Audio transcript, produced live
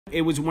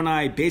It was when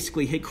I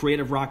basically hit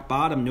creative rock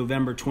bottom,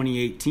 November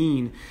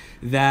 2018,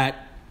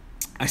 that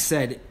I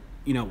said,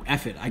 you know,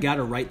 F it. I got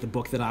to write the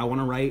book that I want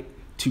to write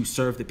to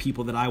serve the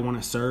people that I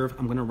want to serve.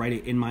 I'm going to write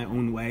it in my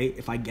own way.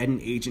 If I get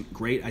an agent,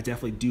 great. I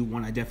definitely do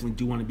want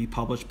to be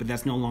published, but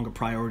that's no longer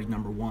priority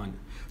number one.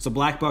 So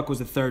Black Buck was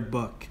the third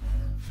book.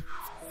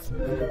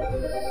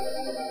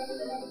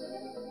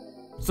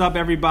 What's up,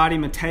 everybody?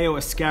 Mateo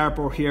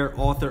Askaripour here,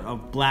 author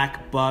of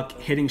Black Buck,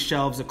 hitting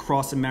shelves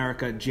across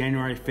America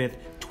January 5th,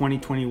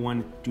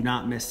 2021. Do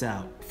not miss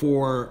out.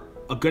 For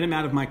a good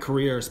amount of my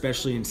career,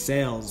 especially in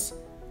sales,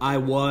 I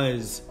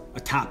was a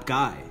top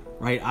guy,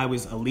 right? I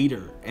was a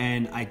leader,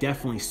 and I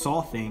definitely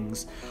saw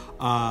things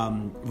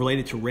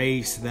related to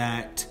race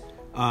that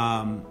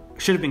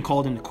should have been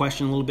called into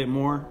question a little bit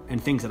more,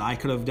 and things that I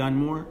could have done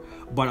more.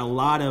 But a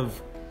lot of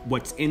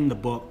what's in the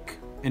book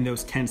and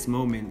those tense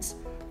moments,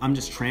 I'm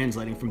just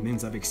translating from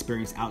things I've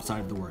experienced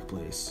outside of the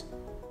workplace.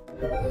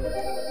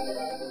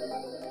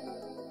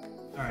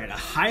 All right, a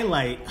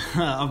highlight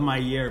of my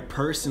year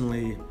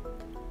personally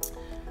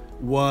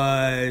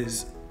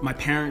was my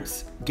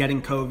parents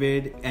getting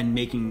COVID and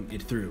making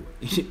it through.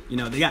 You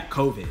know, they got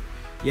COVID.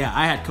 Yeah,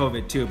 I had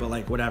COVID too, but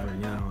like whatever,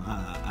 you know,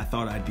 I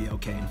thought I'd be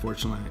okay.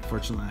 Unfortunately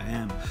I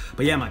am.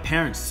 But yeah, my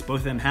parents, both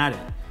of them had it.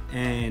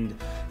 And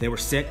they were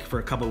sick for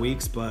a couple of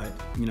weeks, but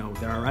you know,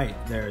 they're all right.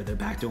 They're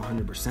back to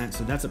 100%.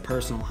 So that's a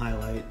personal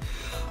highlight.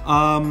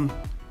 And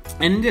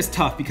it is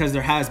tough because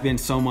there has been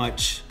so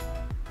much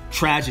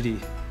tragedy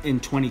in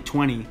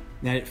 2020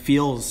 that it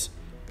feels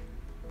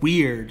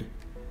weird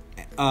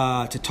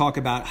to talk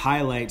about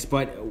highlights,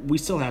 but we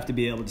still have to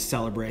be able to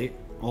celebrate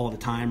all the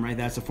time, right?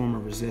 That's a form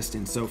of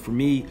resistance. So for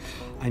me,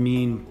 I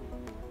mean,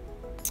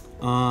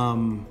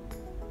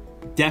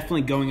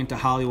 definitely going into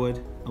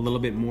Hollywood a little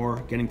bit more,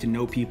 getting to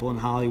know people in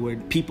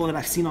Hollywood, people that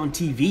I've seen on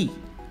TV.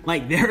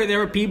 Like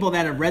there are people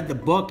that have read the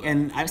book,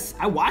 and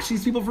I watched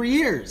these people for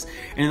years,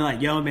 and they're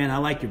like, yo man, I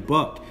like your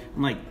book.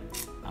 I'm like,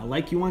 I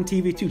like you on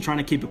TV too, trying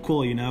to keep it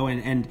cool, you know,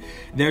 and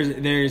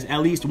there's at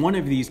least one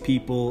of these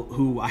people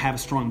who I have a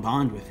strong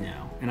bond with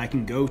now, and I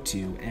can go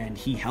to, and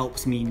he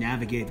helps me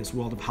navigate this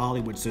world of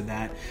Hollywood so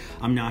that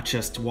I'm not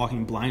just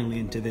walking blindly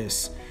into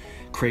this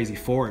crazy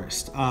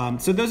forest.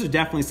 So those are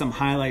definitely some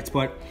highlights,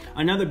 but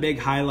another big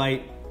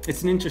highlight,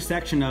 it's an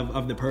intersection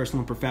of the personal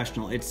and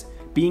professional. It's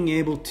being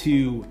able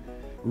to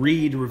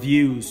read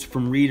reviews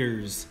from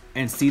readers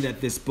and see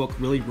that this book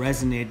really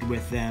resonated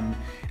with them,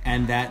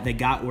 and that they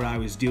got what I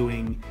was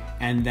doing,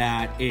 and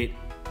that it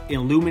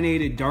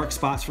illuminated dark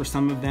spots for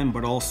some of them,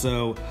 but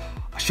also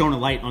shone a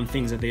light on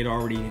things that they'd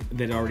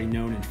already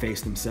known and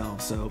faced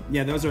themselves. So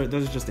yeah, those are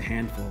just a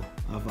handful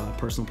of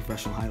personal and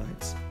professional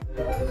highlights.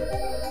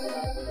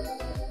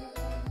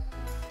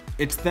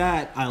 It's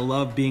that I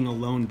love being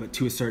alone, but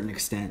to a certain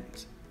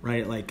extent,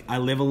 right? Like, I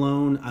live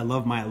alone. I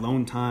love my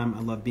alone time.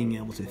 I love being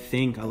able to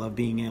think. I love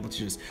being able to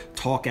just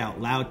talk out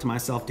loud to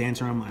myself,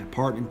 dance around my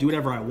apartment, do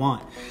whatever I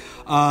want.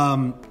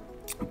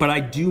 But I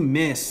do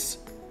miss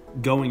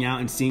going out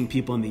and seeing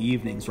people in the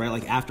evenings, right?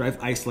 Like, after I've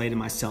isolated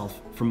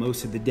myself for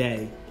most of the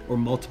day or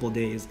multiple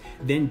days,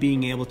 then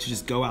being able to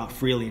just go out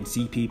freely and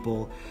see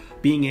people.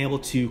 Being able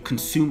to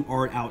consume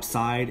art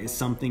outside is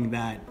something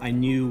that I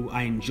knew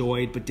I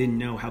enjoyed, but didn't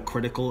know how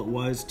critical it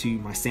was to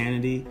my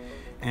sanity.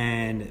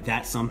 And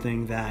that's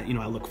something that, you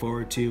know, I look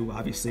forward to,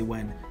 obviously,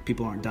 when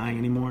people aren't dying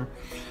anymore.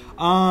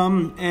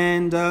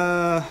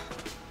 The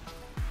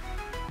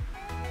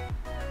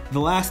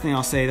last thing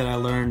I'll say that I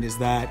learned is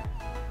that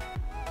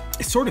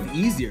it's sort of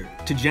easier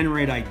to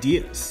generate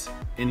ideas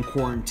in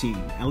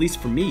quarantine, at least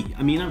for me.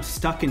 I mean, I'm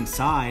stuck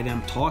inside,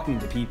 I'm talking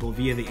to people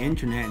via the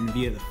internet and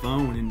via the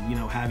phone, and, you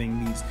know,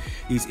 having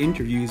these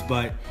interviews,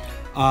 but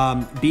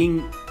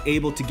being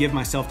able to give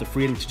myself the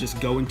freedom to just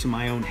go into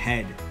my own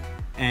head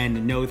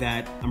and know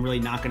that I'm really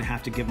not going to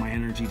have to give my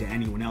energy to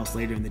anyone else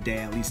later in the day,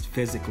 at least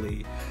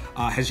physically,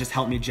 has just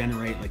helped me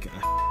generate like a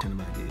ton of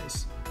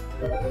ideas.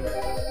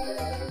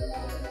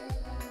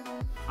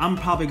 I'm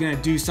probably going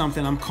to do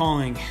something I'm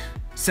calling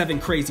 7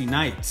 Crazy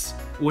Nights,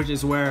 which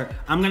is where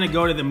I'm going to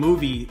go to the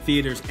movie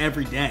theaters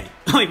every day.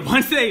 Like,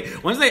 once they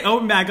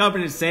open back up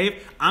and it's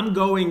safe, I'm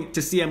going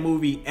to see a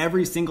movie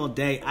every single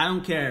day. I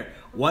don't care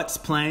what's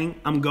playing.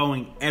 I'm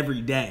going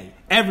every day.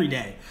 Every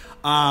day.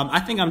 I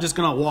think I'm just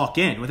gonna walk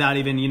in without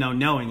even, you know,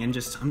 knowing, and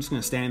I'm just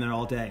gonna stand there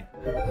all day.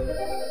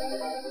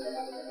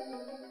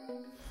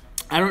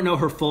 I don't know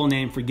her full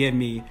name, forgive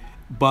me,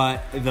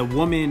 but the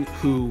woman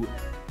who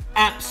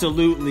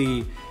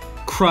absolutely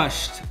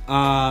crushed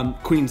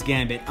Queen's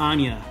Gambit,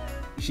 Anya,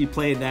 she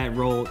played that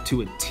role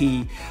to a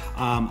T.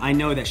 I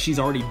know that she's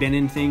already been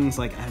in things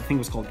like, I think it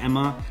was called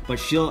Emma,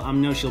 but I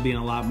know she'll be in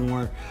a lot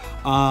more.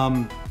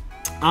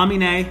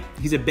 Amine,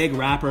 he's a big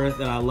rapper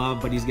that I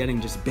love, but he's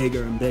getting just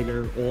bigger and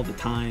bigger all the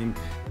time.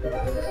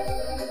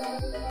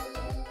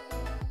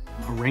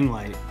 A ring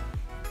light.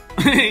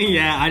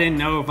 Yeah, I didn't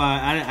know if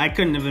I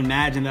couldn't have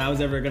imagined that I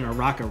was ever gonna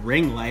rock a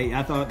ring light.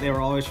 I thought they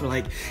were always for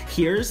like,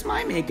 here's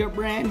my makeup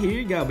brand, here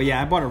you go. But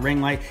yeah, I bought a ring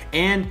light,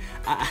 and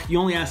you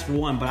only asked for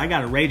one, but I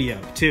got a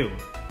radio too.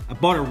 I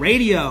bought a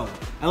radio.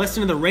 I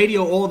listen to the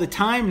radio all the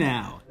time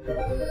now.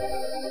 you.